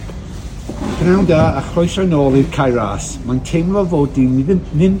Pnawn da a chroeso nôl i'r cae ras. Mae'n teimlo fod ni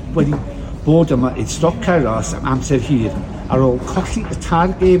ddim wedi bod yma i'r stoc cae ras am amser hir. Ar ôl colli y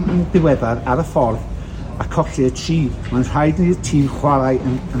tair gêm yn ddiweddar ar y ffordd a colli y tri, mae'n rhaid i'r tîm chwarae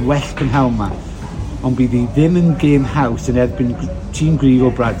yn well gynhael yma. Ond bydd hi ddim yn gêm haws yn erbyn tîm gryf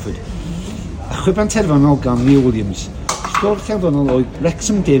o Bradford. Y chwiban terfynol gan Neil Williams. Sgôr terfynol oedd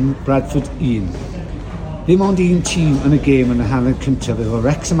Wrecsam 0, Bradford 1. Ddim ond un tîm yn y gêm yn y hanner cyntaf efo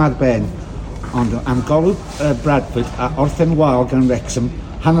Wrecsam ar ben, ond am golwg Bradford a orffen wal gan Wrecsam,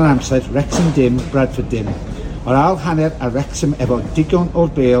 hanner amser Wrecsam 0, Bradford 0. O'r ail hanner a Wrecsam efo digon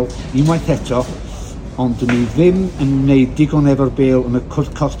o'r bêl unwaith eto, ond dyn ni ddim yn gwneud digon efo'r bêl yn y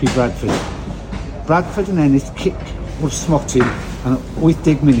cwrt cosbi Bradford. Bradford yn ennill cic o'r smotyn yn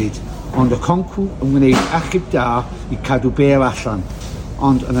 80 munud, ond y concw yn gwneud achub da i cadw bêl allan.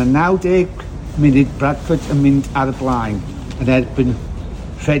 Ond yn y 90 munud Bradford yn mynd ar y blaen yn erbyn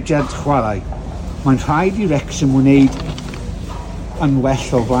rhediad chwarae. Mae'n rhaid i Wrecsam wneud yn well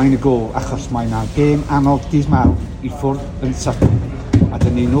o flaen y gôl achos mae yna gêm anodd dydd mawr i ffwrdd yn Sutton. A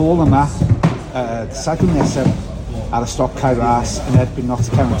dyn ni nôl yma Sadwrn nesaf ar y stoc cae ras yn erbyn Notts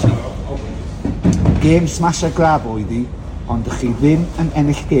County. Gêm smash a grab oedd hi, ond dych chi ddim yn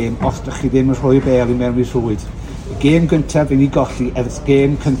ennill gêm os dych chi ddim yn rhoi bêl i mewn i'r rhwyd. Y gêm gyntaf i ni golli ers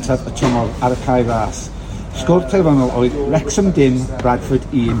gêm cyntaf y tymor ar y cae ras. Sgôr terfynol oedd Wrecsam 0, Bradford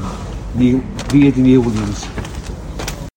 1. Fi ydi Neil Williams.